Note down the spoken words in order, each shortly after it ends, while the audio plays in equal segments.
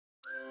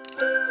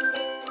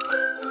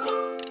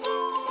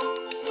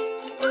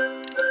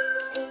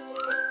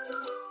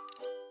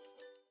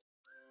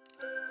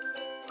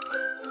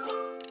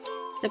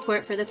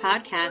Support for the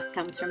podcast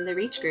comes from the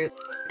Reach Group,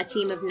 a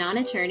team of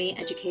non-attorney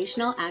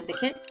educational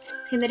advocates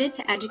committed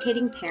to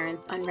educating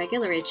parents on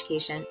regular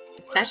education,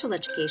 special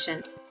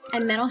education,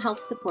 and mental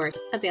health supports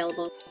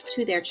available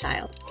to their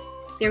child.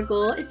 Their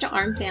goal is to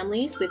arm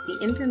families with the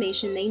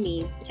information they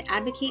need to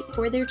advocate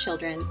for their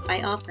children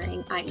by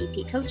offering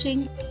IEP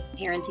coaching,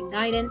 parenting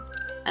guidance,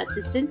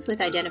 assistance with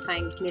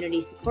identifying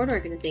community support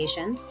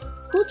organizations,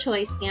 school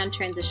choice, and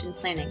transition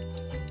planning.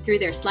 Through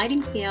their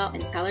sliding scale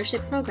and scholarship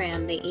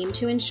program, they aim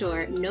to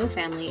ensure no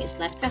family is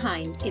left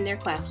behind in their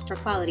quest for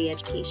quality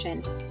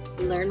education.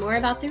 Learn more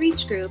about the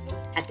Reach Group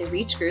at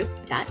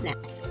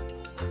thereachgroup.net.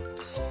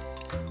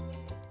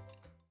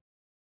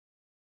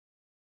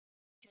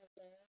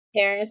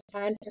 Parents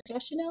and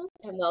professionals,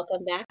 and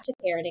welcome back to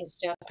Parenting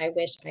Stuff I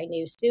Wish I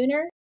Knew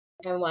Sooner.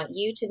 I want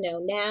you to know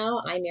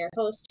now. I'm your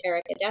host,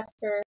 Erica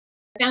Desper,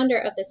 founder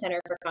of the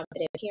Center for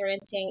Confident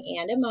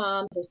Parenting and a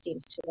mom who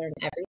seems to learn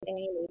everything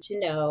I need to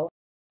know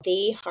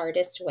the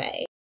hardest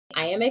way.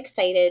 I am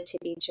excited to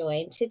be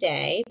joined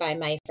today by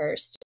my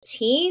first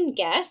teen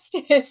guest,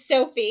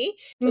 Sophie,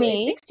 who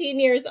is 16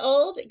 years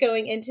old,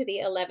 going into the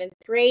 11th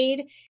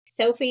grade.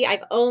 Sophie,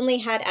 I've only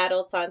had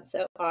adults on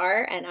so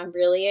far, and I'm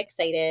really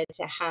excited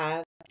to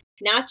have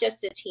not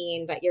just a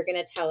teen, but you're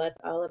going to tell us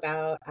all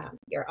about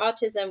your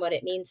autism, what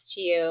it means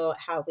to you,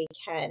 how we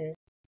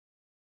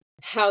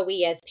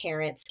as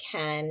parents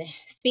can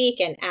speak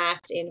and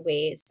act in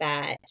ways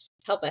that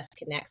help us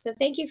connect. So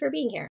thank you for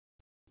being here.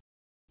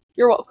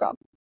 You're welcome.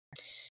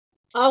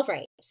 All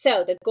right.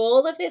 So the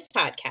goal of this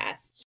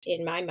podcast,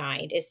 in my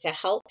mind, is to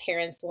help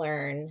parents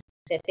learn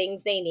the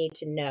things they need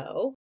to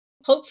know,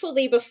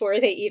 hopefully before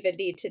they even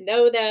need to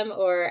know them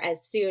or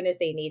as soon as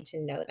they need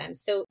to know them.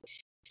 So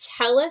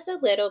tell us a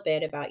little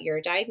bit about your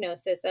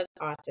diagnosis of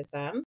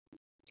autism.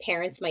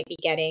 Parents might be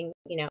getting,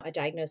 a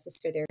diagnosis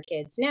for their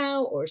kids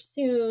now or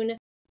soon.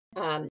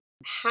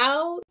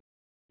 How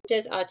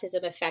does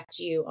autism affect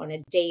you on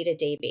a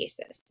day-to-day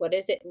basis? What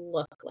does it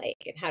look like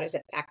and how does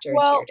it factor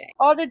into your day?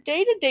 On a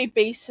day-to-day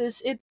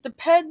basis, it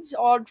depends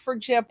on, for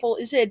example,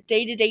 is it a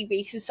day-to-day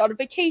basis on a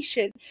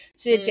vacation?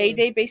 Is it a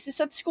day-to-day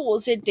basis at school?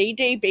 Is it a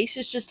day-to-day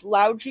basis just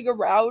lounging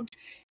around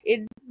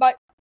in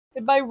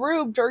my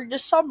room during the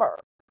summer?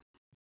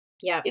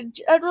 Yeah. In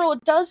general,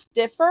 it does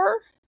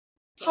differ.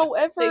 Yeah.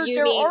 However, so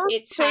you mean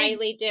it's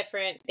highly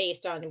different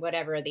based on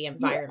whatever the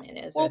environment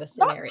is or the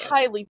scenario. Not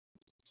highly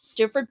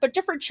different, but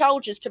different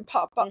challenges can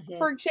pop up. Mm-hmm.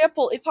 For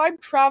example, if I'm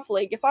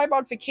traveling, if I'm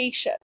on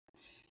vacation,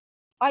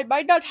 I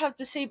might not have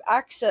the same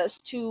access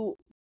to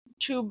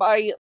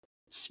my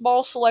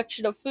small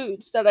selection of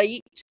foods that I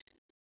eat.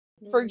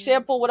 Mm-hmm. For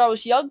example, when I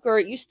was younger,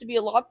 it used to be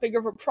a lot bigger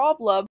of a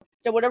problem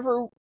that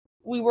whenever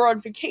we were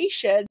on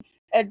vacation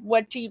and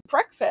went to eat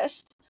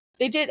breakfast,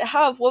 they didn't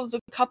have one of the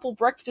couple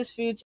breakfast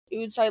foods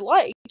I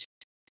liked,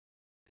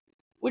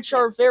 which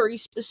are very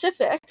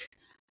specific.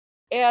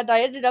 And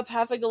I ended up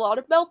having a lot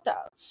of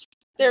meltdowns.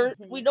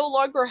 We no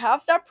longer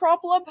have that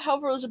problem.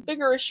 However, it was a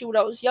bigger issue when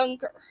I was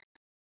younger.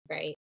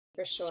 Right,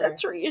 for sure.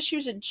 Sensory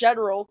issues in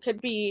general can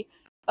be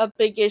a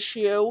big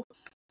issue,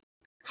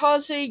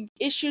 causing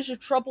issues of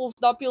trouble of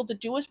not being able to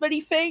do as many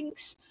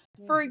things.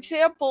 Mm-hmm. For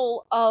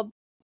example,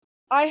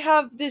 I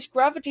have this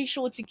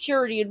gravitational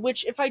insecurity in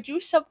which if I do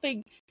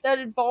something that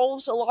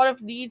involves a lot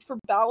of need for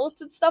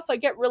balance and stuff, I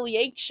get really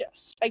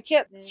anxious. I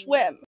can't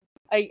swim.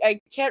 I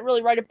can't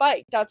really ride a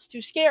bike. That's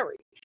too scary.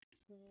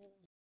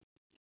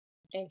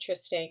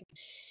 Interesting.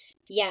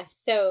 Yes.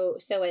 So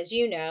as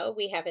you know,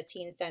 we have a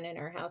teen son in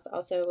our house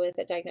also with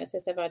a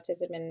diagnosis of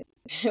autism. And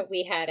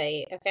we had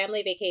a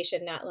family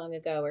vacation not long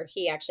ago where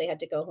he actually had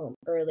to go home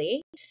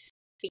early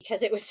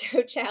because it was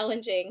so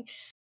challenging.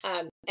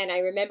 And I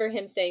remember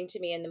him saying to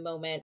me in the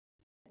moment,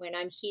 when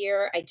I'm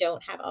here, I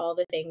don't have all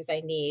the things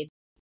I need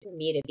for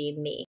me to be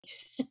me.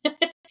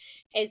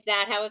 Is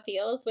that how it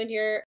feels when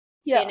you're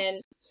in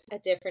a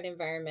different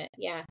environment?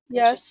 Yeah.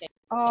 Yes.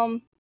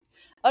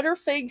 Other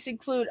things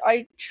include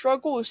I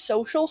struggle with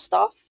social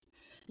stuff.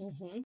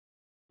 Mm-hmm.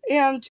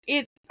 And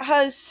it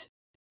has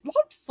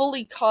not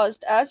fully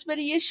caused as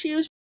many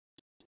issues,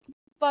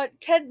 but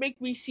can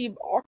make me seem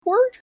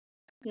awkward.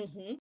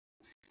 Mm-hmm.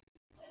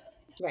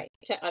 Right.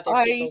 To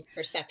other people's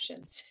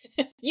perceptions.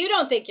 You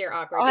don't think you're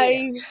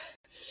awkward,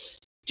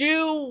 do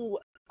you?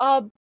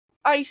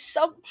 I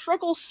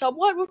struggle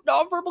somewhat with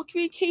nonverbal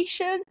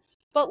communication,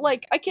 but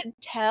I can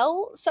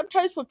tell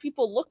sometimes what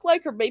people look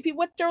like or maybe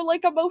what their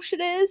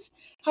emotion is.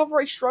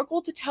 However, I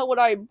struggle to tell when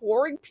I'm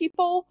boring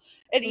people,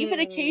 and even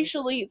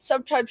occasionally,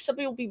 sometimes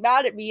somebody will be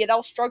mad at me, and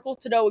I'll struggle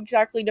to know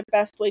exactly the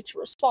best way to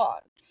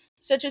respond.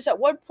 Such as at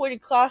one point, a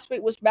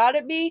classmate was mad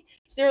at me.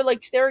 They were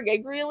staring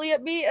angrily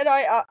at me, and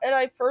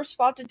I first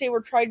thought that they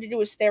were trying to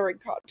do a staring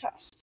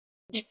contest.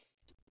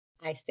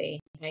 I see.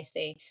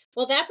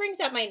 Well, that brings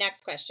up my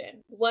next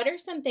question. What are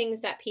some things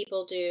that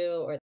people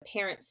do or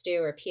parents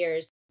do or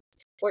peers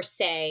or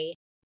say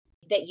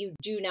that you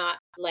do not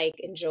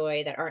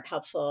enjoy, that aren't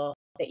helpful,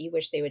 that you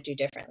wish they would do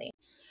differently?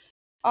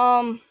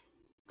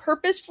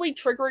 Purposefully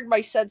triggering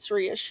my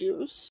sensory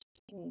issues.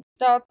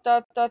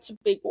 That's a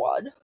big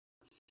one.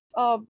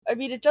 I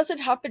mean, it doesn't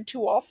happen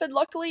too often,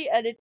 luckily,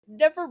 and it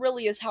never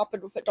really has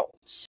happened with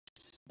adults.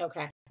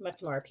 Okay,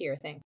 that's more a peer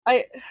thing.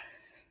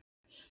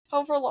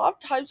 However, a lot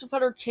of times with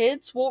other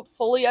kids won't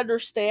fully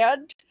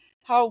understand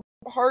how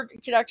hard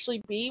it can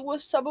actually be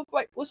with some of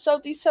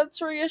these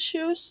sensory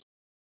issues.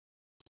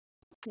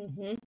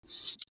 Mm-hmm.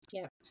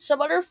 Yeah.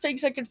 Some other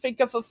things I can think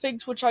of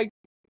things which I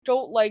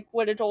don't like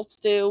when adults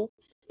do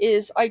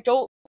is I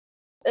don't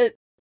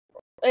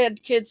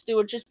and kids do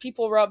and just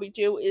people around me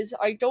do is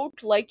I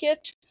don't like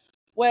it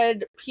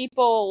when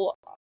people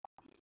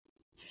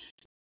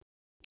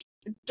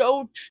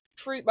don't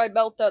treat my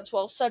meltdowns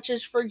well, such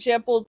as, for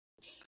example,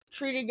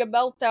 treating a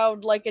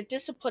meltdown like a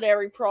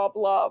disciplinary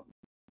problem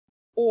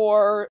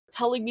or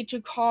telling me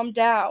to calm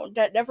down.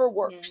 That never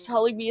works.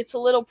 Telling me it's a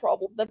little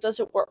problem, that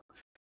doesn't work.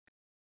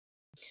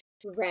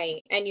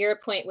 Right. And your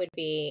point would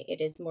be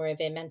it is more of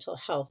a mental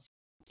health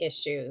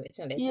issue. It's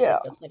not a Yeah.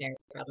 disciplinary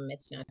problem.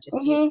 It's not just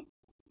you Mm-hmm.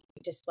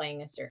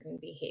 displaying a certain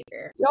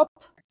behavior. Yep.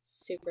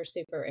 Super,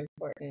 super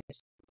important.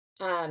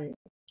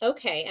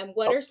 Okay. And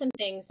what are some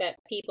things that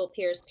people,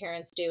 peers,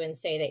 parents do and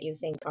say that you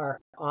think are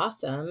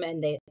awesome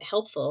and they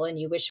helpful and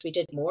you wish we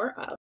did more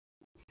of?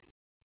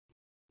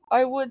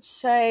 I would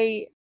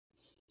say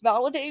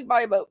validating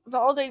my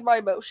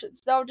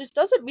emotions. Now, it just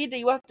doesn't mean that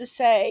you have to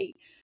say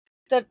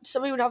that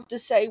somebody would have to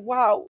say,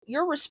 "Wow,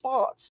 your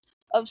response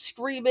of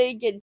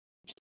screaming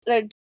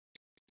and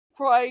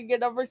crying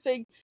and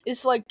everything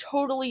is like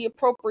totally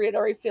appropriate,"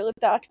 or I feel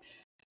like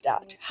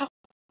that.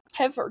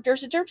 However,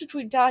 there's a difference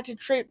between that and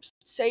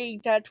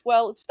saying that,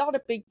 well, it's not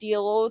a big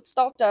deal, oh, it's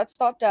not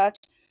that,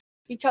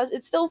 because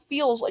it still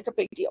feels like a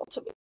big deal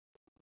to me.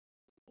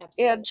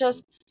 Absolutely. And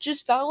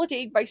just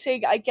validating by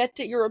saying, I get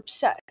that you're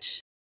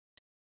upset.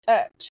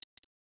 And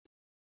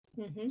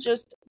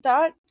just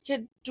that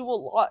can do a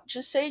lot.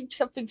 Just saying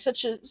something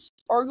such as,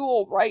 are you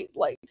alright?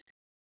 Like,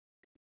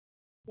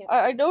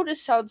 I know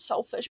this sounds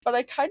selfish, but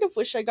I kind of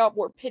wish I got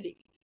more pity.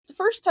 The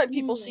first time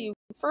people see you,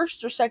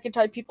 first or second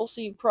time people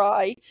see you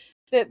cry,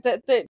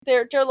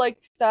 they're like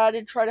that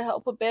and try to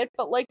help a bit,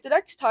 but like the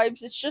next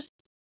times it's just,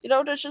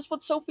 that's just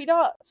what Sophie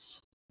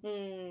does.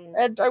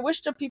 And I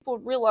wish that people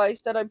would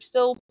realize that I'm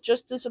still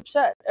just as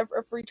upset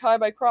every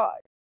time I cry.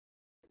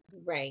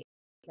 Right.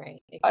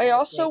 Exactly. I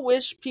also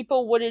wish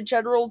people would in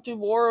general do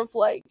more of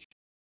like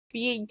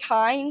being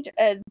kind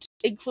and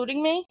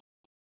including me.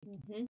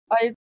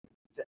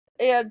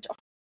 And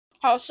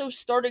also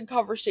starting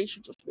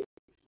conversations with me.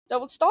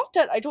 Now, it's not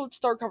that I don't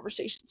start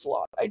conversations a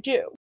lot. I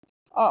do.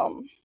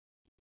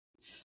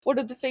 One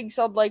of the things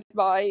on like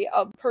my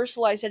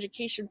personalized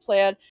education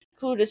plan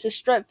include as a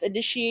strength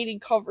initiating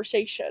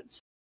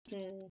conversations.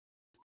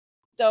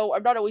 Though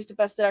I'm not always the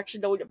best at actually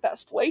knowing the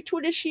best way to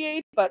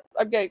initiate, but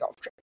I'm getting off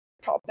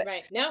topic.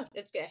 Right. No,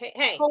 that's good.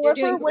 Hey, however, you're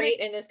doing great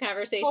in this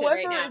conversation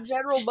right now. In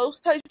general,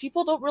 most times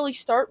people don't really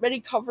start many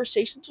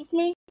conversations with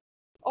me.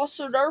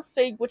 Also, another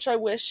thing which I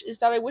wish is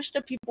that I wish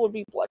that people would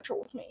be blunter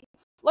with me.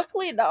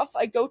 Luckily enough,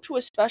 I go to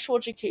a special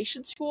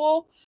education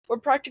school where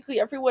practically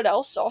everyone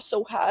else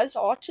also has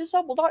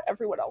autism. Well, not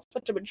everyone else,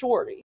 but the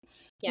majority.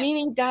 Yeah.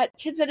 Meaning that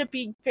kids end up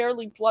being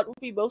fairly blunt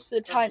with me most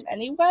of the time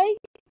anyway.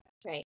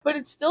 Right. But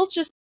it still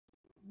just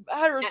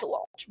matters a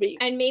lot to me.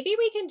 And maybe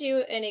we can do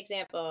an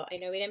example. I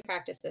know we didn't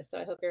practice this, so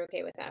I hope you're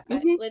okay with that.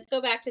 But let's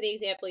go back to the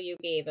example you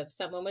gave of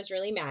someone was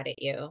really mad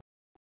at you.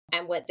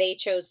 And what they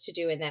chose to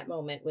do in that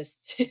moment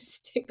was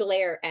to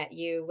glare at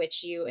you,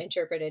 which you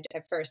interpreted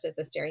at first as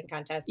a staring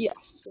contest.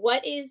 Yes.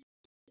 What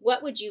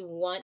would you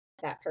want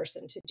that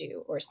person to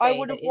do or say? I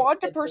would have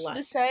wanted the person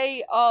to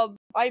say, I'm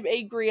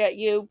angry at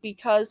you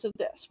because of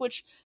this.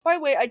 Which, by the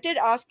way, I did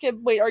ask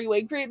him, wait, are you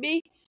angry at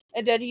me?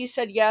 And then he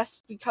said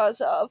yes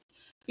because of...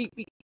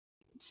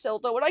 Still,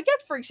 though, when I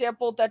get, for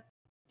example, that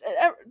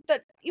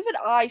even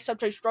I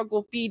sometimes struggle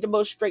with being the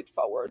most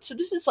straightforward. So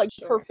this is like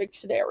perfect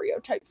scenario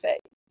type thing.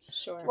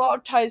 Sure. A lot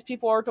of times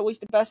people aren't always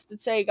the best at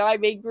saying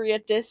I'm angry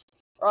at this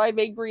or I'm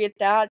angry at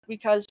that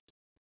because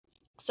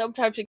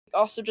sometimes it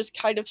also just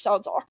kind of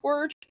sounds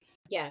awkward.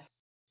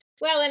 Yes.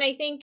 Well, and I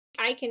think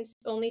I can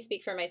only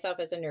speak for myself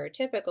as a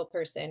neurotypical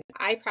person.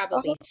 I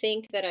probably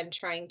think that I'm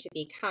trying to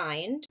be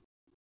kind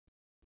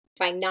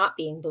by not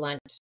being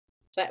blunt.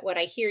 But what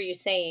I hear you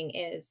saying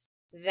is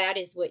that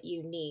is what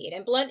you need.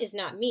 And blunt is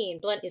not mean.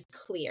 Blunt is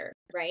clear,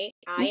 right?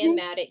 I am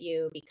mad at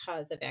you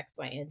because of X,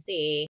 Y, and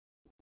Z.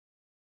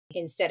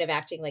 Instead of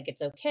acting like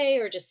it's okay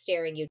or just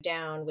staring you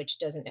down, which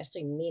doesn't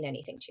necessarily mean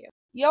anything to you.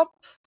 Yep.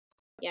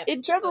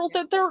 In general,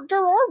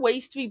 there are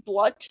ways to be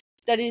blunt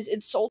that is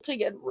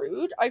insulting and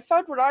rude. I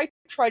found what I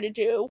try to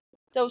do,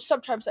 though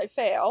sometimes I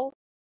fail,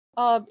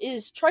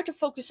 is try to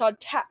focus on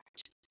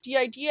tact. The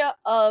idea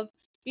of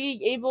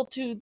being able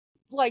to,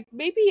 like,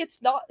 maybe it's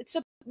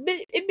a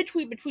in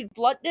between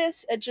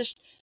bluntness and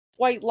just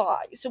white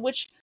lies, in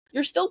which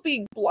you're still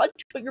being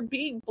blunt, but you're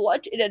being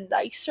blunt in a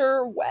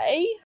nicer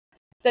way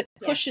that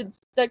cushions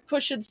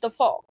the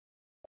fall.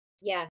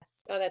 Yes.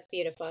 Oh, that's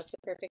beautiful. That's a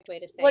perfect way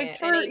to say like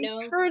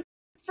it.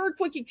 For a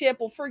quick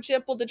example,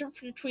 the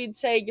difference between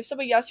saying if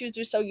somebody asks you to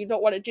do something you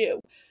don't want to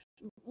do,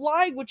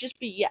 lying would just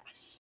be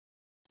yes.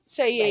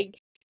 Saying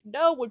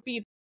no would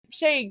be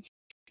saying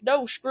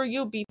no, screw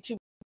you would be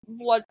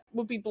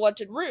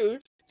blunt and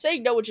rude.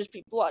 Saying no would just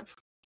be blunt.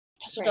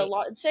 Also done a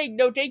lot. And saying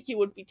no thank you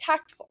would be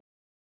tactful.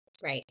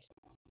 Right.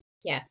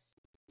 Yes.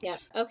 Yeah.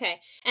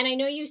 Okay. And I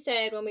know you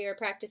said when we were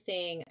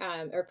practicing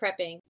or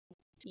prepping,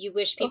 you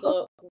wish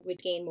people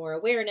would gain more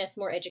awareness,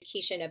 more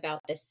education about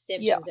the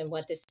symptoms and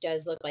what this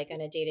does look like on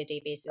a day-to-day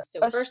basis.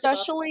 So first of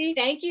all,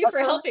 thank you for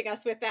helping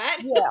us with that.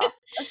 Yeah.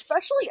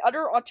 Especially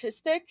other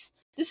autistics.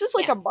 This is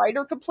like a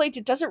minor complaint.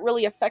 It doesn't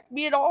really affect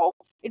me at all.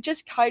 It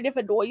just kind of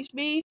annoys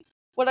me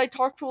when I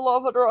talk to a lot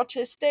of other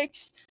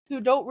autistics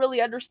who don't really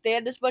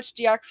understand as much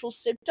the actual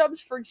symptoms.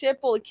 For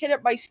example, a kid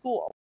at my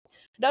school,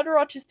 another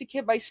autistic kid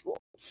at my school,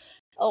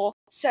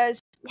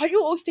 says, "Why do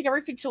you always take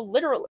everything so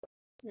literally?"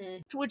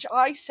 To which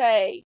I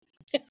say,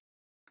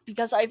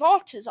 because I have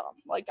autism.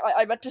 Like,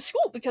 I went to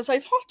school because I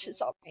have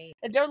autism. Right.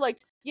 And they're like,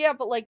 yeah,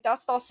 but like,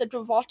 that's not a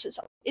symptom of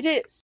autism. It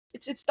is.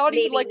 It's not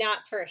maybe even like...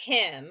 not for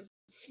him.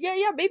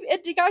 Yeah, maybe.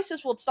 And the guy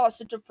says, well, it's not a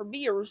symptom for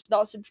me, or it's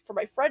not a symptom for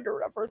my friend, or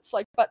whatever. It's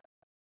like, but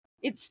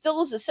it still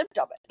is a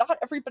symptom. Not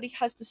everybody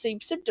has the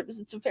same symptoms.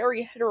 It's a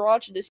very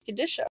heterogeneous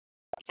condition.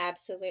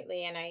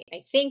 Absolutely. And I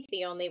think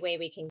the only way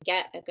we can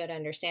get a good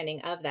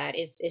understanding of that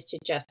is to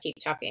just keep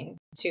talking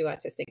to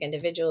autistic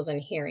individuals and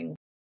hearing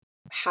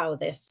how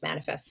this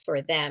manifests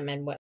for them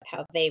and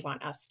how they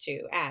want us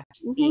to act,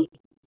 speak.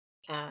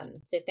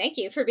 So thank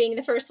you for being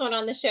the first one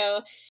on the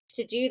show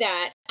to do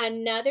that.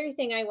 Another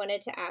thing I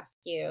wanted to ask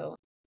you,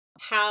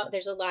 how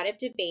there's a lot of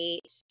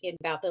debate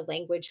about the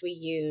language we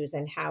use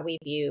and how we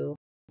view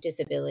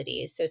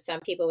disabilities. So some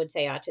people would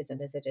say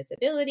autism is a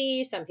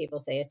disability. Some people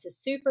say it's a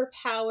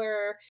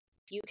superpower.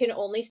 You can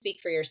only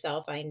speak for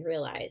yourself, I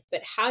realize.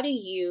 But how do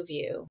you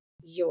view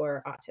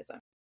your autism?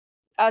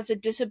 As a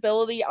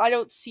disability, I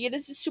don't see it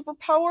as a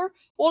superpower.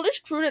 Well, it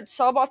is true that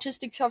some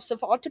autistics have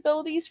savant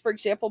abilities. For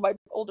example, my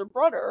older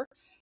brother,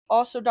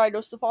 also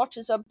diagnosed with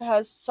autism,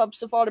 has some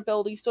savant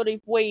abilities, though they've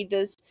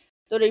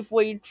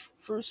waned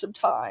through some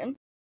time.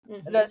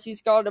 And as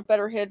he's gotten a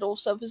better handle of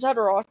some of his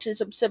other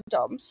autism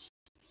symptoms.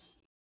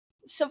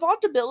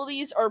 Savant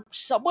abilities are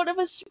somewhat of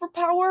a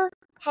superpower.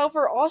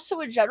 However, also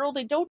in general,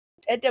 they don't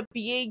end up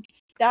being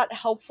that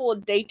helpful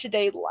in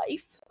day-to-day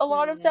life, a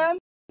lot of them,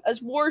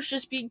 as more as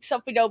just being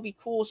something that would be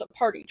cool as a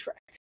party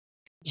trick.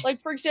 Like,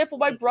 for example,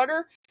 my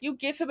brother, you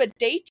give him a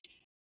date,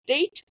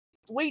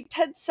 wait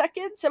 10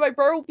 seconds, and my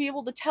brother will be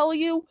able to tell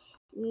you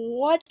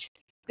what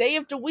day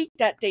of the week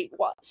that date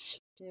was.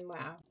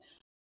 Wow.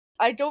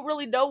 I don't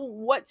really know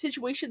what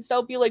situations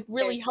that'll be, like,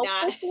 really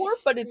helpful for,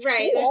 but it's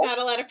right, cool. There's not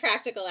a lot of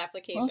practical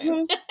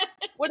application.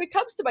 When it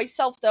comes to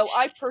myself, though,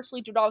 I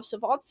personally do not have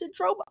savant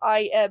syndrome.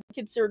 I am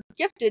considered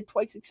gifted,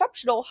 twice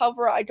exceptional,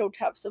 however, I don't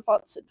have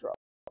savant syndrome.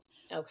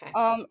 Okay.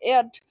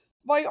 And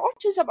my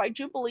autism, I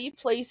do believe,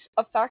 plays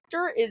a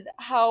factor in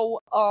how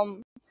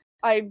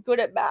I'm good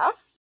at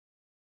math,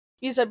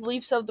 because I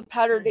believe some of the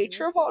pattern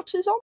nature of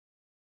autism.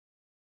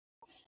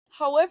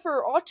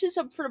 However,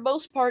 autism, for the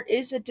most part,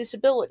 is a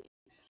disability.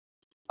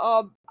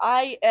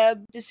 I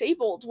am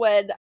disabled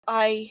when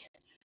I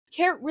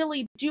can't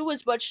really do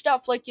as much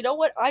stuff. Like, you know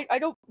what? I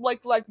don't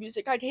like live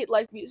music. I'd hate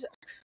live music.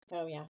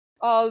 Oh, yeah.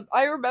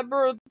 I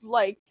remember,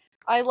 I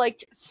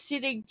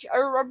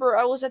remember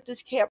I was at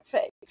this camp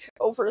thing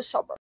over the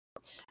summer.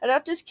 And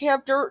at this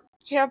camp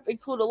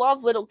include a lot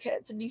of little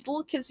kids. And these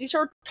little kids, they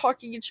started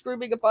talking and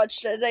screaming a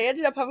bunch. And I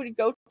ended up having to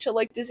go to,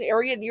 like, this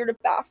area near the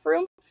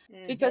bathroom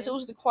because it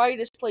was the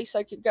quietest place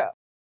I could go.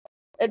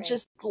 And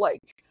just,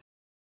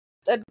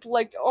 at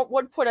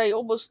one point I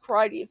almost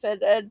cried even,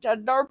 and at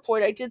another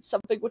point I did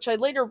something which I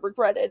later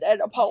regretted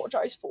and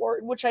apologized for,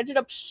 in which I ended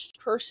up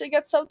cursing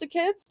at some of the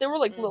kids. They were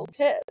like little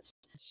kids.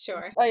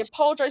 Sure. I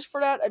apologized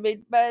for that, I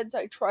made amends,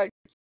 I tried,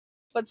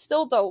 but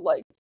still though,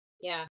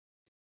 Yeah.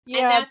 And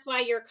that's why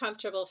you're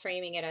comfortable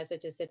framing it as a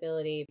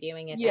disability,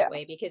 viewing it that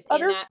way, because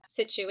in that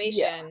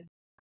situation,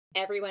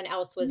 everyone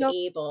else was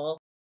able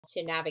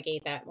to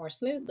navigate that more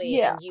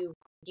smoothly, and you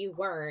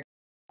weren't,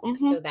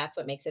 so that's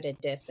what makes it a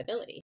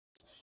disability.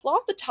 A lot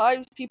of the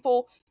times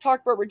people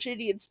talk about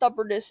rigidity and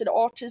stubbornness and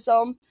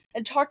autism,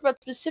 and talk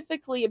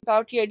specifically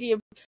about the idea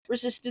of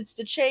resistance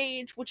to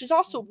change, which is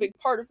also a big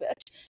part of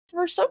it.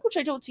 For some, which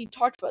I don't see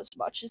talked about as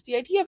much, is the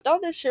idea of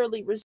not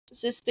necessarily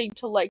resisting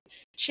to,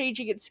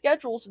 changing in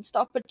schedules and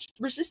stuff, but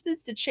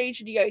resistance to change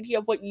and the idea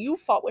of what you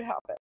thought would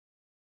happen.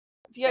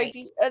 The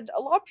idea, and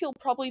a lot of people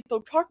probably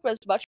don't talk about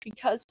as much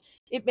because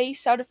it may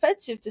sound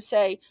offensive to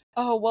say,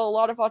 oh, well, a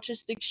lot of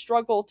autistics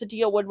struggle to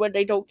deal with when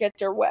they don't get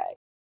their way.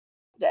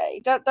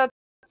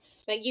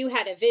 But you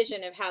had a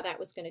vision of how that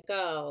was going to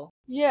go,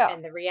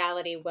 and the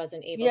reality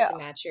wasn't able to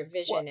match your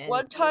vision. And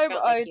one time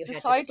I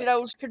decided I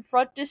would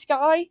confront this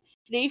guy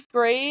in 8th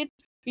grade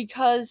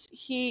because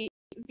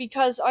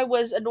I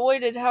was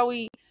annoyed at how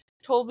he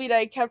told me that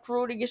I kept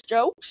ruining his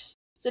jokes.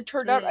 So it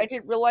turned out I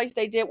didn't realize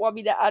they didn't want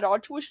me to add on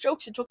to his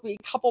jokes. It took me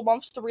a couple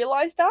months to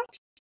realize that.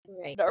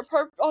 Right. Our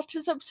part of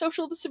autism,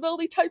 social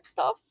disability type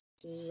stuff.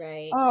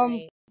 Right.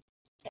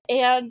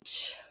 And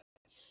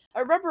I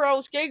remember I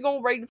was getting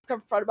all ready to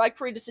confront him. I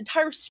created this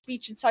entire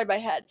speech inside my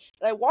head.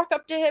 And I walk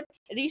up to him,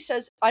 and he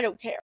says, I don't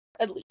care,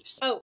 and leaves.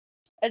 Oh,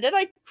 and then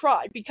I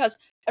cried because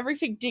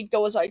everything didn't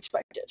go as I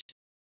expected.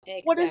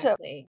 What is it?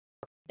 Exactly.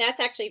 That's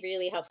actually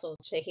really helpful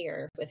to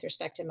hear with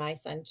respect to my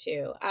son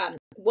too.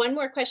 One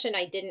more question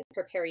I didn't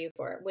prepare you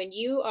for. When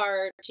you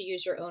are, to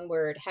use your own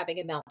word, having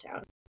a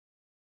meltdown,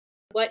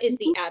 what is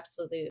the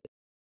absolute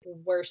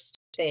worst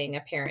thing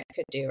a parent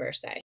could do or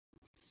say?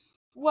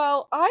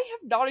 Well, I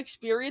have not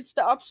experienced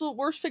the absolute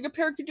worst thing a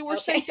parent could do or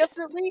say, Okay.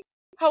 definitely.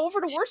 However,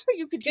 the worst thing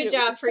you could Good do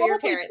job is for your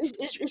probably parents.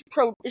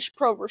 is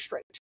pro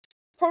restraint.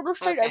 Pro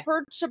restraint, Okay. I've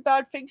heard some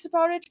bad things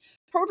about it.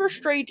 Pro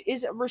restraint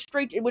is a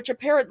restraint in which a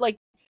parent, like,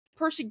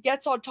 person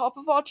gets on top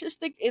of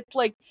autistic. It,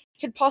 like,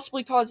 can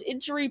possibly cause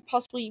injury,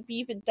 possibly be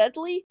even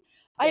deadly.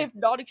 I Yeah. have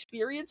not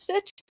experienced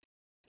it.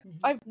 Mhm.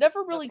 I've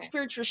never really Okay.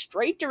 experienced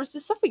restraint. There was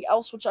this something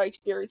else which I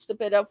experienced a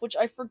bit of, which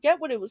I forget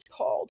what it was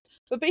called.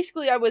 But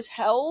basically, I was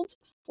held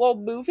while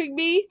moving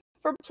me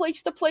from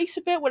place to place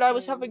a bit when I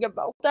was having a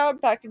meltdown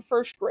back in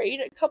first grade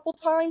a couple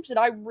times, and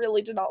I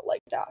really did not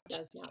like that.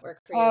 Does not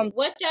work for you. Um,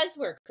 What does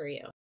work for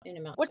you in a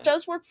what meltdown?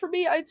 does work for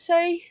me, I'd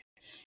say,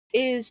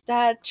 is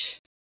that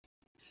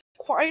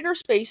quieter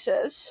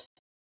spaces,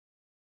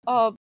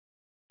 um,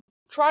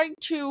 trying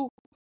to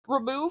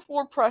remove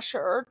more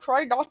pressure,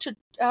 try not to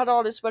add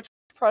on as much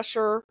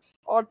pressure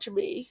onto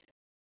me.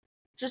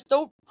 Just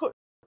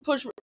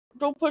push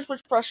don't push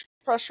much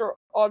pressure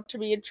onto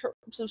me in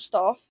terms of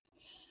stuff.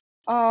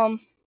 Um,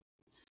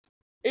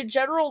 in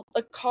general,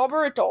 a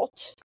calmer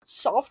adult,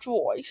 soft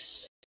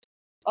voice,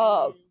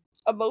 uh, Mm.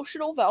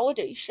 emotional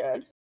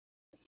validation,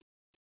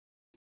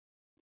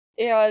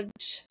 and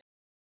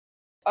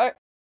I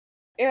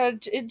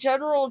and in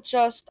general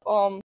just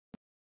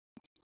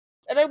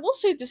And I will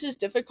say this is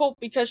difficult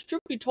because,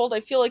 truth be told, I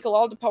feel like a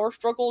lot of the power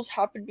struggles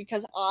happen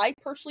because I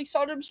personally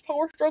saw them as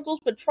power struggles,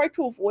 but tried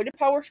to avoid a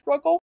power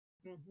struggle.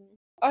 Mhm.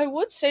 I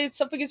would say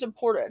something is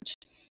important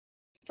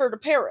for the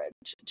parent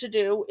to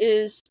do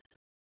is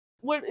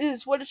when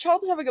a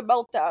child is having a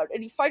meltdown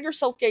and you find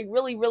yourself getting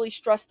really, really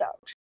stressed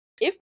out.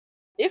 If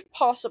if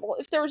possible,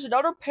 if there is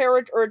another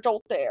parent or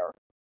adult there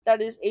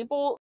that is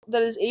able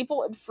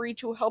and free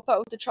to help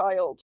out the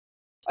child,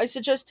 I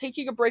suggest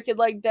taking a break and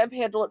letting them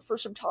handle it for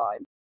some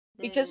time.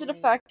 Because of the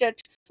Mm. fact that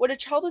when a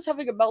child is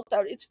having a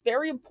meltdown, it's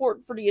very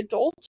important for the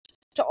adult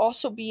to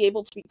also be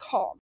able to be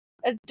calm.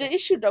 And the Yeah.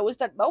 issue though is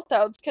that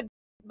meltdowns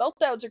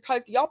are kind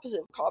of the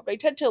opposite of calm. They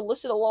tend to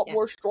elicit a lot Yeah.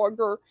 more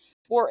stronger,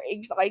 more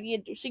anxiety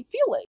inducing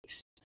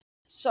feelings.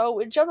 So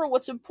in general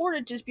what's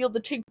important is be able to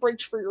take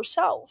breaks for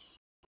yourself.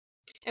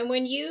 And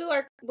when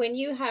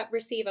you have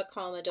receive a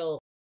calm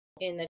adult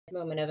in the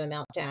moment of a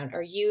meltdown,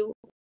 are you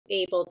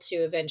able to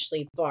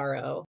eventually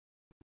borrow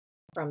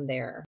from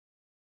their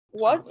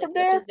calm? What Like, from what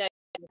there? does that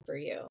do for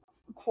you?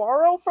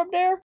 Quarrel from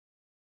there?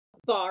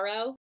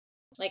 Borrow?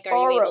 Like, are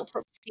you able Borrow to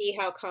from see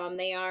how calm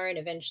they are and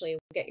eventually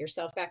get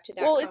yourself back to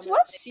that Well, calm it's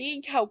less place?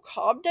 seeing how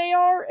calm they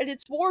are, and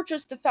it's more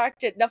just the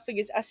fact that nothing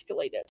is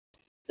escalated.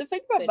 The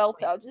thing about Good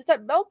point. meltdowns is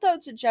that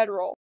meltdowns in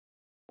general,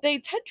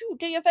 they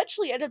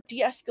eventually end up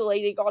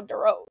de-escalating on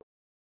their own.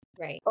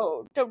 Right.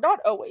 Oh, no, not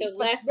So always, but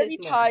less many is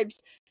more. times,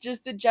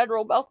 just in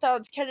general,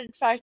 meltdowns can in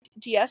fact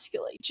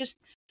de-escalate. Just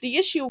the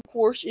issue, of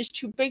course, is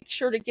to make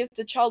sure to give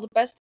the child the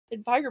best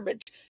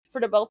environment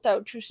for the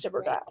meltdown to simmer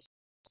Right. down,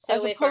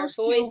 as So if our opposed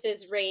to, voice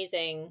is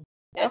raising,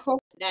 that's uh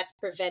that's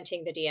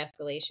preventing the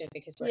de-escalation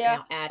because we're yeah.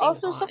 now adding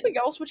Also, on. something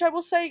else which I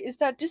will say is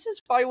that this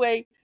is, by the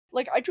way,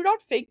 like, I do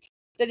not think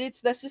that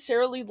it's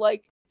necessarily,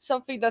 like,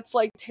 something that's,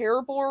 like,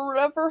 terrible or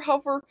whatever.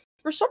 However,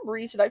 for some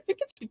reason, I think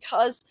it's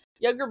because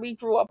younger me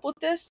grew up with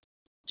this.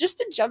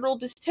 Just in general,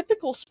 this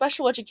typical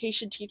special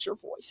education teacher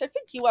voice. I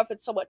think you have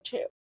it somewhat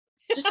too.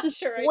 Just this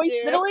Sure I voice,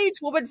 do. middle-aged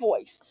woman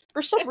voice,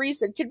 for some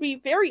reason, can be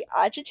very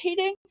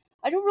agitating.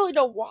 I don't really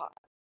know why.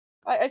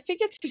 I think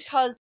it's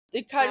because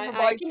it kind of I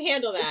reminds can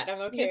handle me that.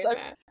 I'm okay because with I've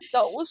that.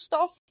 dealt with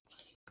stuff.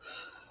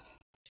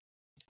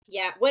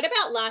 Yeah. What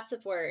about lots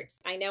of words?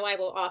 I know I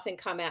will often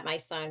come at my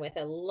son with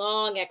a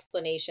long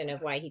explanation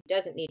of why he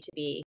doesn't need to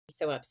be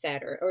so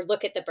upset or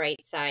look at the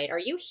bright side. Are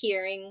you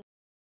hearing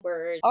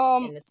words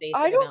in the space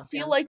I of a don't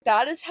feel meltdown? like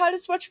that has had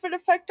as much of an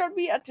effect on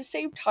me. At the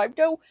same time,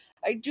 though,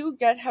 I do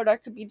get how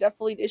that could be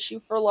definitely an issue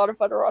for a lot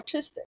of other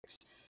autistics,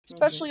 Hmm.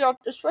 especially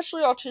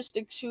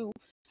autistics who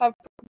have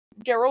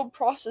their own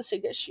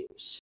processing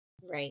issues.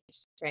 Right,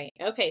 right.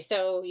 Okay,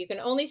 so you can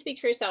only speak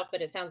for yourself,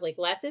 but it sounds like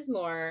less is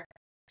more.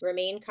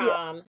 Remain Yeah.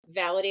 calm,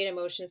 validate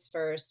emotions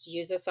first,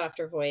 use a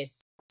softer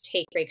voice,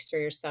 take breaks for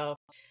yourself.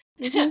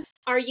 hmm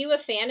Are you a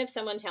fan of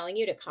someone telling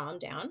you to calm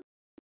down?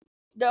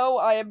 No,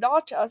 I am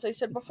not. As I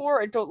said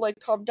before, I don't like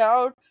calm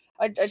down.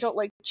 I don't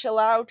like chill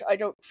out. I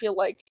don't feel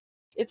like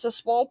it's a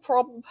small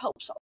problem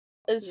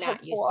is Not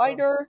helpful useful.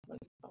 either.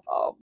 Wonderful.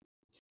 Um,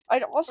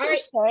 I'd All also right.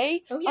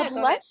 say, Oh, yeah, go ahead.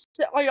 unless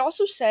I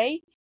also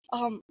say,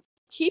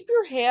 keep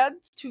your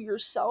hands to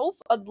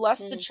yourself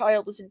unless the Mm,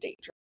 child is in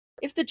danger.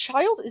 If the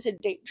child is in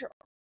danger,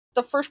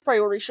 the first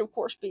priority should of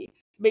course be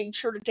making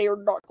sure that they are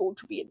not going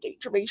to be in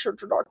danger, making sure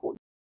they're not going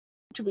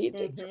to be in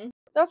danger. mm-hmm.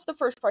 That's the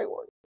first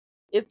priority.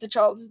 If the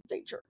child is in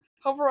danger.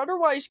 However,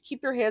 otherwise,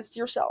 keep your hands to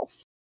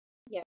yourself.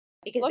 Yeah.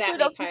 because Luckily that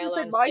may enough, this has pile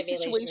been on my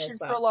stimulation situation as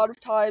for a well. lot of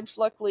times,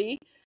 luckily.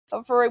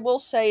 For I will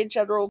say, in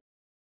general,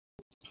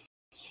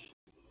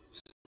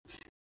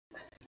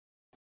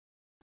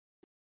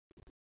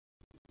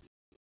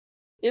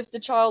 if the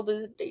child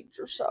is in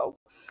danger, so.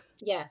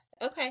 Yes.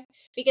 Okay.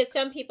 Because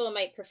some people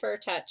might prefer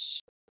touch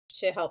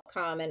to help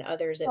calm, and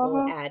others it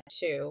will add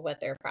to what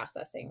they're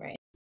processing, right?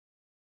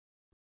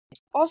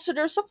 Also,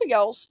 there's something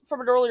else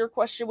from an earlier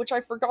question which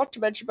I forgot to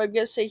mention, but I'm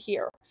going to say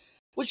here,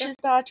 which Sure. is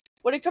that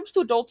when it comes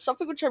to adults,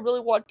 something which I really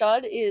want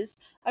done is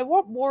I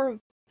want more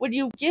of when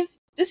you give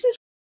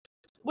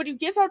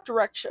out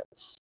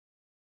directions,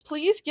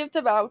 please give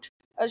them out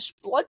as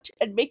blunt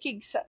and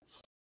making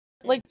sense.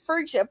 Like, for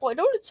example, I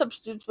know that some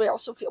students may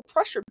also feel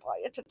pressured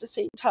by it at the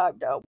same time,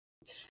 though.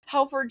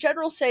 However, in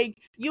general, saying,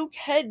 you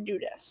can do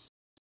this.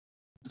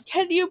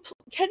 Can you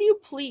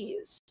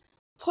please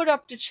put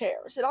up the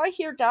chairs? And I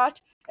hear that,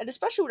 and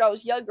especially when I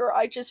was younger,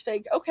 I just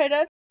think, okay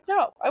then,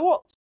 no, I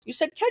won't. You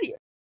said can you?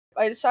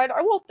 I decide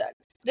I won't then.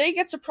 Then I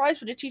get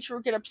surprised when the teacher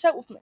would get upset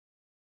with me.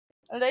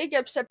 And they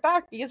get upset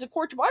back because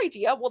according to my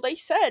idea, well they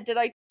said that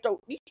I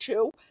don't need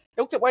to.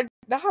 Don't get one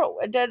now.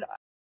 And then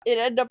it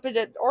ended up in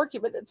an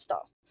argument and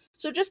stuff.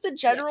 So just in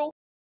Yeah. general,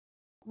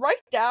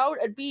 write down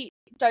and be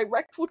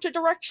direct with the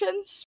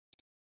directions.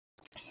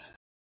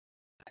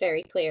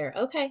 Very clear.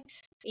 Okay.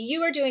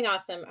 You are doing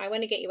awesome. I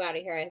want to get you out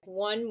of here. I have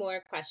one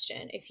more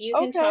question. If you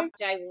can talk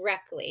Okay.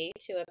 directly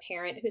to a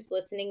parent who's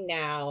listening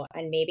now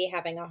and maybe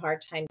having a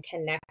hard time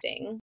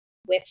connecting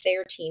with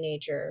their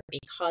teenager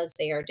because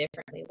they are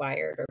differently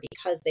wired or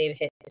because they've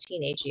hit the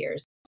teenage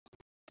years,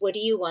 what do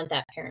you want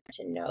that parent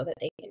to know that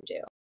they can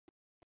do?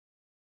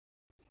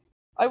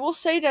 I will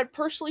say that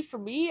personally for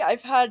me,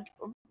 I've had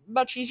a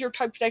much easier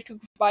time connecting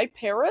with my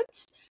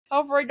parents.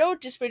 However, I know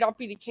this may not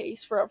be the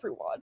case for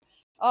everyone.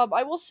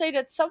 I will say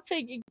that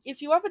something, if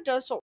you haven't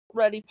done so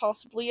already,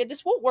 possibly, and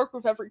this won't work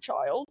with every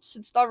child,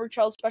 since not every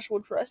child's special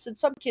interests, and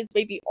some kids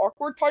may be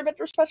awkward time at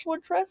their special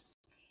interests.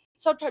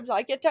 Sometimes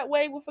I get that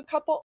way with a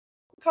couple.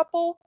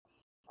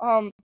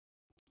 Um,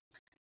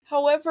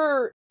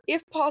 However,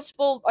 if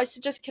possible, I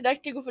suggest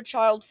connecting with a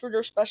child for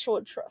their special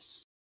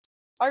interests.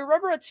 I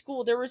remember at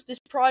school there was this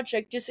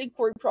project, this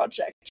inquiry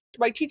project.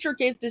 My teacher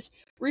gave this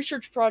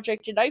research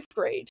project in ninth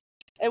grade,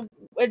 and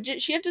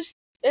she had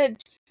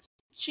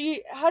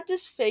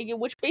this thing in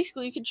which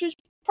basically you could choose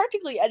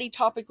practically any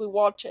topic we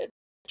wanted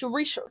to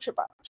research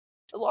about.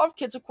 A lot of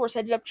kids, of course,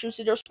 ended up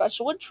choosing their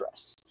special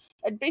interests.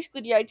 And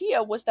basically the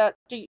idea was that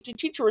the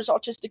teacher was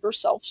autistic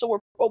herself, so were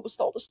almost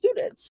all the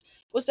students,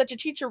 was that the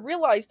teacher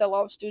realized that a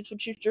lot of students would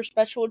choose their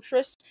special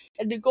interests,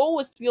 and the goal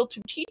was to be able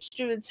to teach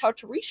students how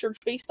to research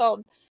based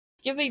on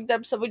giving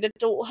them something that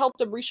will help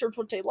them research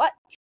what they like.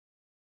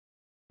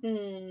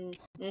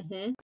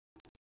 Mm-hmm.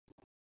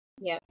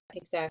 Yep,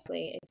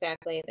 exactly.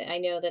 I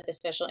know that the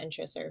special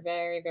interests are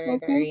very, very,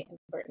 very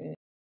important.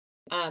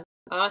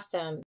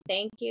 Awesome.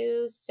 Thank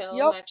you so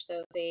Yep. much,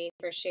 Sophie,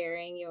 for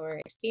sharing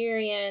your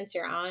experience,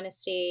 your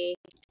honesty,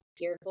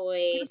 your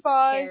voice.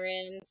 Goodbye.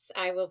 Parents,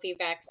 I will be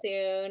back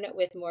soon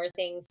with more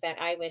things that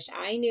I wish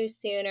I knew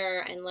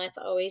sooner. And let's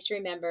always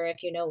remember,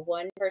 if you know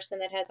one person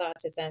that has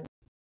autism,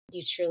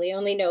 you truly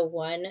only know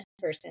one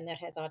person that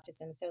has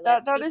autism. So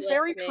let's That keep is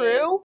very listening,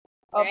 true.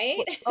 right?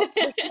 Wait,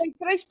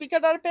 can I speak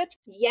on that a bit?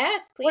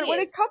 Yes, When please.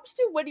 it comes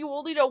to when you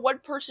only know one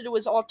person who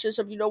has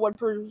autism, you know one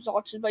person who's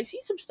autism. I see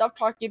some stuff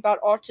talking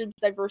about autism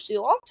diversity.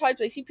 A lot of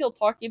times I see people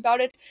talking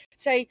about it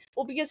say,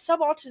 well, because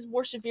some autism is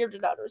more severe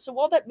than others. And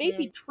while that may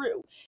be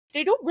true,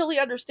 they don't really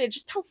understand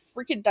just how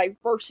freaking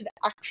diverse it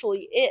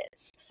actually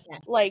is. Yeah.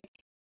 Like,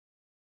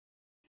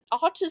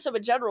 autism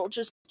in general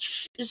just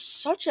is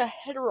such a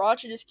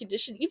heterogeneous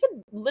condition.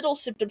 Even little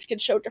symptoms can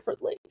show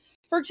differently.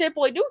 For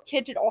example, I knew a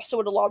kid that also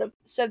had a lot of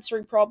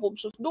sensory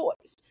problems with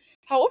noise.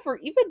 However,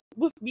 even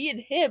with me and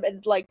him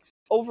and like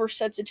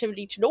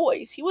oversensitivity to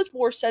noise, he was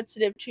more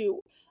sensitive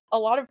to a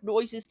lot of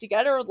noises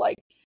together. Like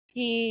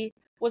he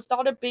was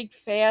not a big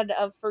fan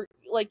of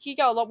he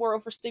got a lot more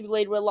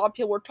overstimulated when a lot of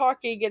people were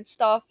talking and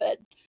stuff and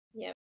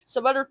Yep.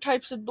 some other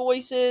types of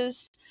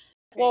noises.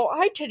 Right. Well,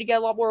 I tend to get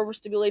a lot more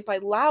overstimulated by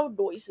loud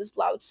noises,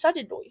 loud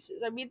sudden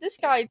noises. I mean, this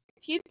guy,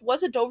 he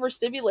wasn't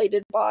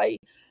overstimulated by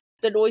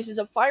the noises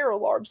of fire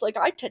alarms like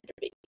I tend to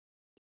be.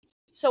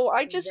 So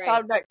I just Right.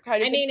 found that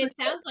kind I of mean, it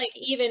interesting. sounds like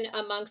even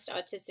amongst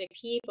autistic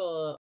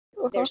people,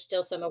 Uh-huh. there's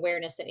still some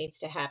awareness that needs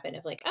to happen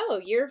of like, oh,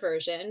 your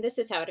version, this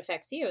is how it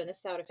affects you, and this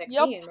is how it affects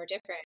Yep, me, and we're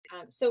different.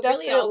 So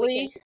really, all we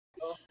can definitely.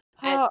 do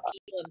as Uh,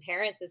 people and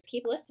parents is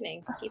keep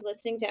listening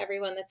to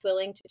everyone that's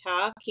willing to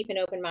talk, keep an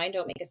open mind,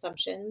 don't make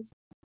assumptions.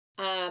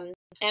 Um,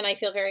 and I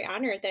feel very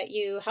honored that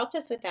you helped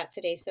us with that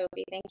today,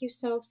 Sophie. Thank you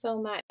so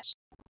much.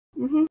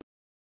 mhm.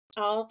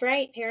 All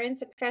right,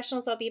 parents and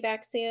professionals, I'll be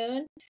back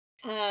soon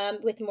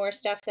with more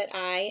stuff that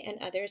I and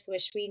others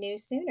wish we knew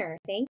sooner.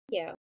 Thank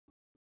you.